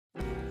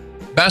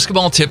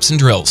Basketball tips and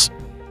drills.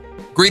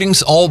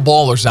 Greetings all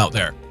ballers out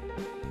there.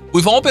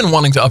 We've all been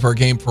wanting to up our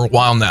game for a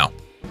while now.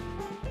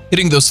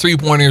 Hitting those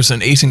three-pointers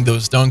and acing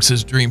those dunks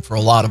is a dream for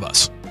a lot of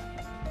us.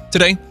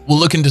 Today, we'll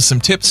look into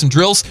some tips and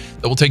drills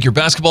that will take your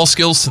basketball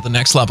skills to the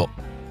next level.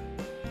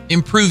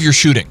 Improve your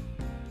shooting.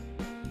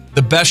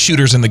 The best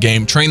shooters in the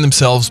game train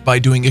themselves by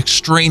doing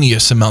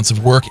extraneous amounts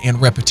of work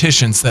and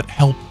repetitions that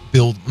help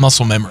build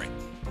muscle memory.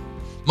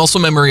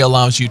 Muscle memory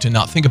allows you to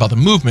not think about the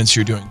movements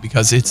you're doing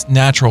because it's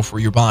natural for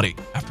your body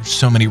after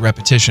so many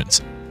repetitions.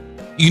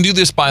 You can do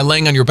this by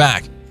laying on your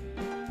back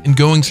and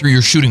going through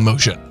your shooting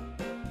motion.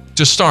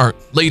 To start,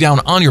 lay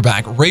down on your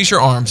back, raise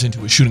your arms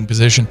into a shooting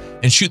position,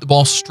 and shoot the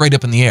ball straight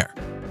up in the air.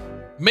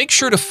 Make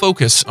sure to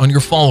focus on your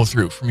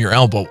follow-through from your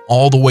elbow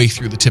all the way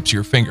through the tips of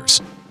your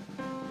fingers.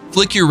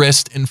 Flick your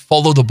wrist and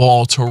follow the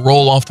ball to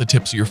roll off the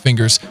tips of your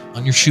fingers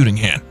on your shooting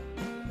hand.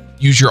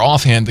 Use your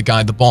offhand to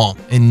guide the ball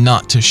and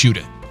not to shoot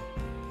it.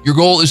 Your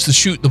goal is to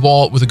shoot the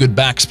ball with a good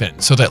backspin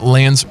so that it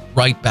lands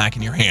right back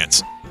in your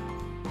hands.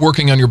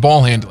 Working on your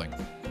ball handling.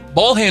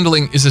 Ball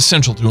handling is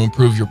essential to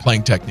improve your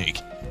playing technique.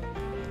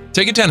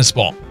 Take a tennis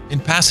ball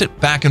and pass it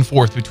back and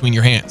forth between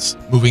your hands,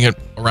 moving it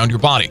around your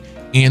body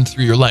and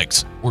through your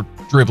legs, or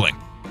dribbling.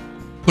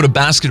 Put a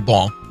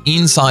basketball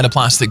inside a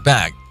plastic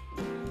bag.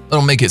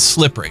 That'll make it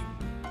slippery,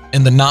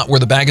 and the knot where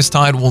the bag is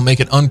tied will make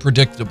it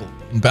unpredictable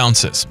and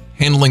bounces.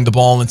 Handling the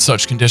ball in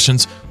such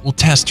conditions will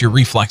test your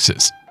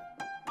reflexes.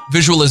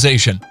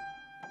 Visualization.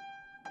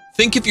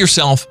 Think of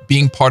yourself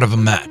being part of a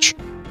match.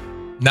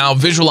 Now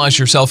visualize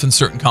yourself in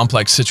certain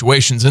complex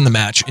situations in the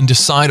match and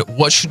decide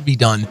what should be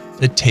done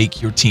to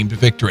take your team to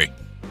victory.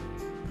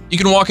 You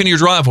can walk into your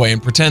driveway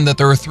and pretend that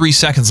there are 3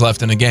 seconds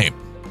left in a game,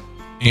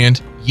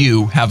 and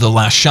you have the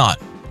last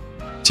shot.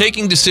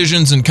 Taking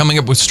decisions and coming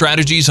up with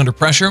strategies under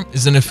pressure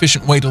is an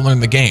efficient way to learn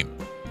the game.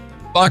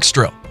 Box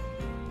drill.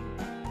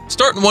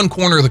 Start in one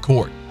corner of the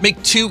court. Make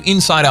 2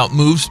 inside-out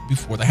moves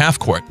before the half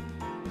court.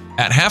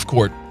 At half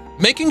court,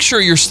 making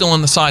sure you're still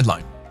on the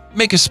sideline,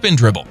 make a spin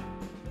dribble.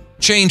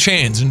 Change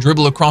hands and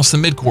dribble across the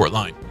midcourt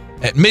line.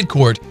 At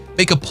midcourt,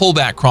 make a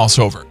pullback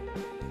crossover.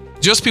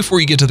 Just before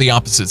you get to the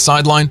opposite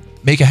sideline,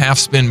 make a half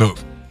spin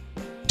move.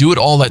 Do it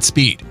all at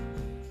speed.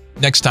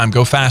 Next time,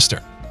 go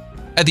faster.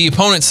 At the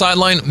opponent's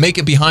sideline, make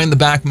a behind the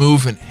back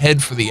move and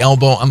head for the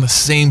elbow on the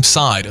same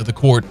side of the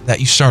court that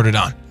you started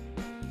on.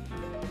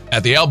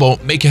 At the elbow,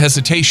 make a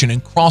hesitation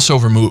and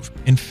crossover move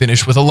and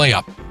finish with a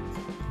layup.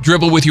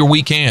 Dribble with your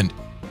weak hand.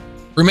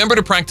 Remember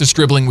to practice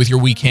dribbling with your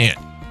weak hand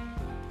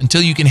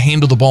until you can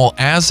handle the ball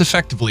as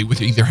effectively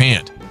with either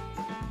hand.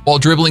 While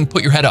dribbling,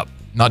 put your head up,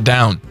 not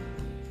down,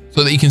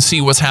 so that you can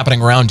see what's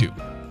happening around you.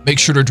 Make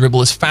sure to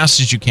dribble as fast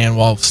as you can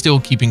while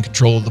still keeping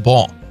control of the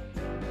ball.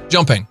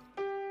 Jumping.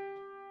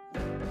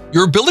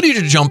 Your ability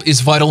to jump is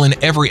vital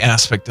in every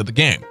aspect of the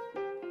game,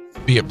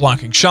 be it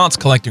blocking shots,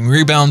 collecting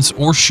rebounds,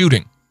 or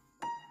shooting.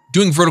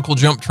 Doing vertical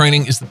jump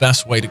training is the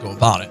best way to go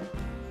about it.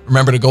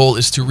 Remember, the goal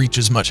is to reach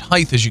as much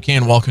height as you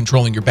can while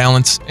controlling your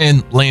balance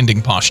and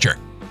landing posture.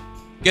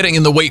 Getting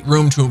in the weight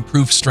room to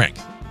improve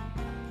strength.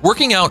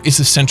 Working out is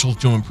essential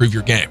to improve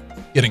your game.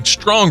 Getting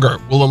stronger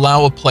will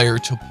allow a player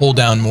to pull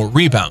down more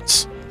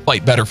rebounds,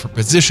 fight better for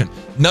position,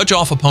 nudge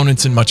off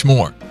opponents, and much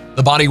more.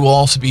 The body will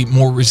also be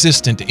more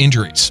resistant to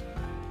injuries.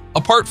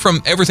 Apart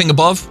from everything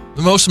above,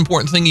 the most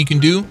important thing you can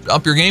do to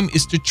up your game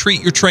is to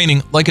treat your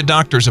training like a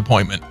doctor's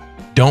appointment.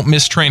 Don't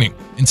miss training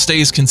and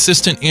stay as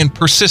consistent and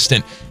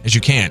persistent as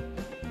you can.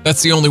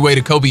 That's the only way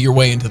to Kobe your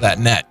way into that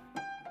net.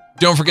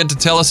 Don't forget to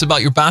tell us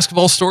about your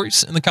basketball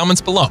stories in the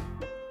comments below.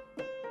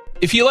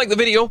 If you like the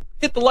video,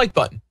 hit the like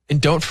button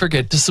and don't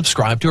forget to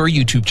subscribe to our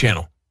YouTube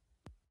channel.